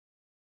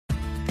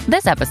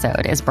This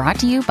episode is brought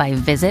to you by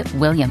Visit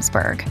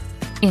Williamsburg.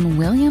 In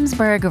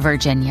Williamsburg,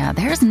 Virginia,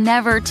 there's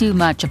never too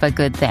much of a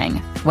good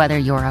thing. Whether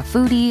you're a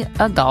foodie,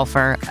 a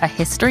golfer, a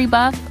history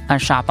buff, a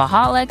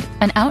shopaholic,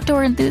 an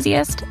outdoor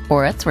enthusiast,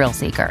 or a thrill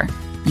seeker,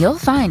 you'll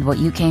find what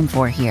you came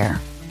for here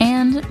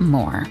and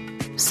more.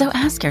 So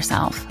ask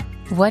yourself,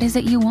 what is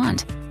it you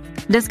want?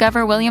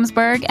 Discover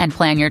Williamsburg and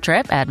plan your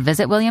trip at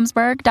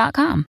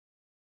visitwilliamsburg.com.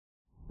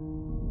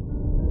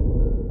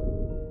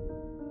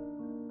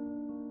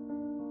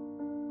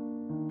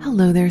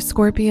 Hello there,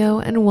 Scorpio,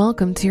 and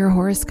welcome to your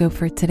horoscope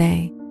for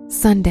today,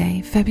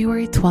 Sunday,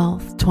 February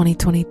 12th,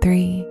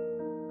 2023.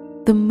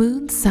 The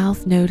Moon's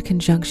South Node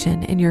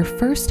conjunction in your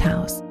first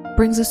house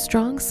brings a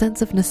strong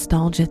sense of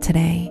nostalgia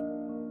today.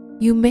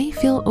 You may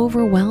feel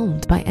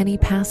overwhelmed by any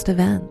past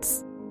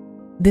events.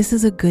 This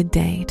is a good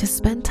day to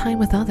spend time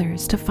with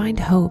others to find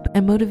hope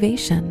and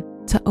motivation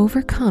to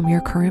overcome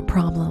your current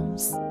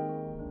problems.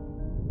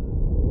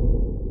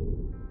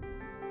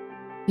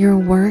 Your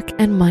work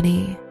and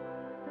money.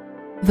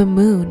 The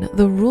moon,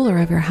 the ruler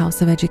of your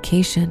house of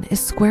education, is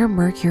square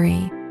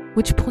Mercury,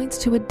 which points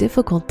to a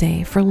difficult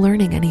day for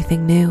learning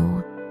anything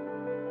new.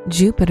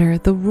 Jupiter,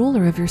 the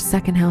ruler of your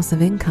second house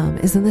of income,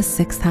 is in the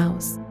sixth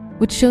house,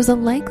 which shows a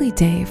likely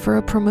day for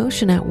a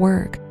promotion at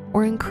work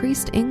or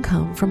increased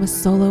income from a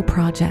solo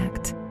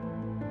project.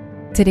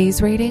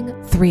 Today's rating,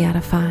 3 out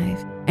of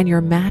 5, and your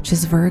match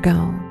is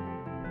Virgo.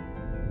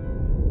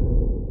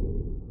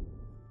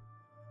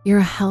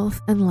 Your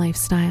health and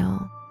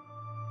lifestyle.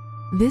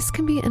 This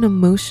can be an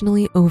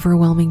emotionally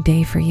overwhelming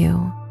day for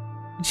you.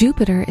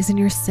 Jupiter is in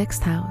your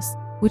sixth house,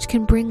 which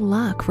can bring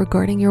luck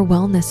regarding your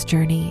wellness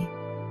journey.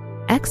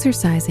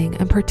 Exercising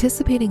and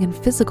participating in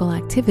physical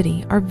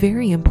activity are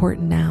very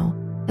important now,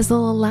 as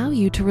they'll allow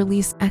you to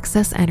release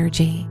excess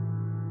energy.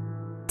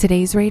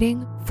 Today's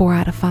rating, 4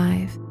 out of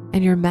 5,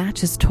 and your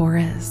match is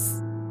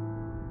Taurus.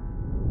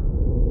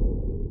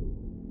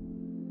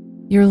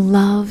 Your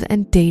love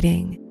and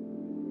dating.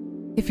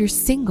 If you're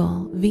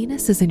single,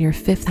 Venus is in your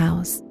fifth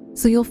house,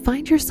 so you'll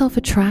find yourself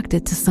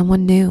attracted to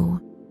someone new.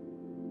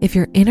 If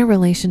you're in a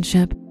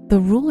relationship,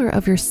 the ruler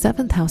of your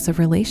seventh house of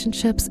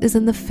relationships is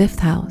in the fifth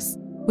house,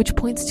 which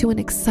points to an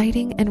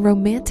exciting and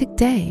romantic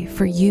day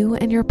for you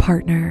and your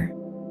partner.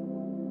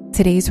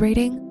 Today's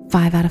rating,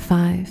 5 out of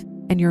 5,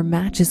 and your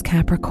match is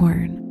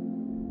Capricorn.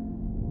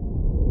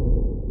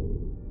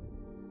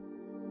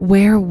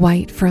 Wear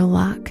white for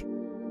luck.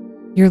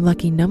 Your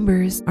lucky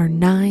numbers are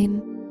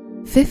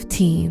 9,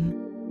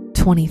 15,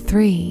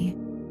 23,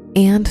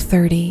 and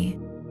 30.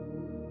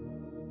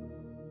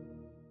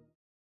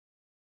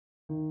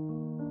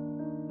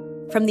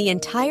 From the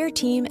entire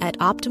team at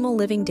Optimal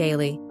Living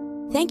Daily,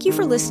 thank you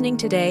for listening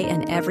today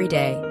and every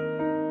day.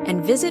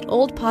 And visit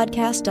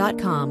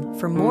oldpodcast.com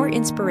for more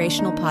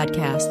inspirational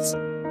podcasts.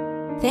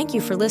 Thank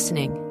you for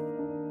listening.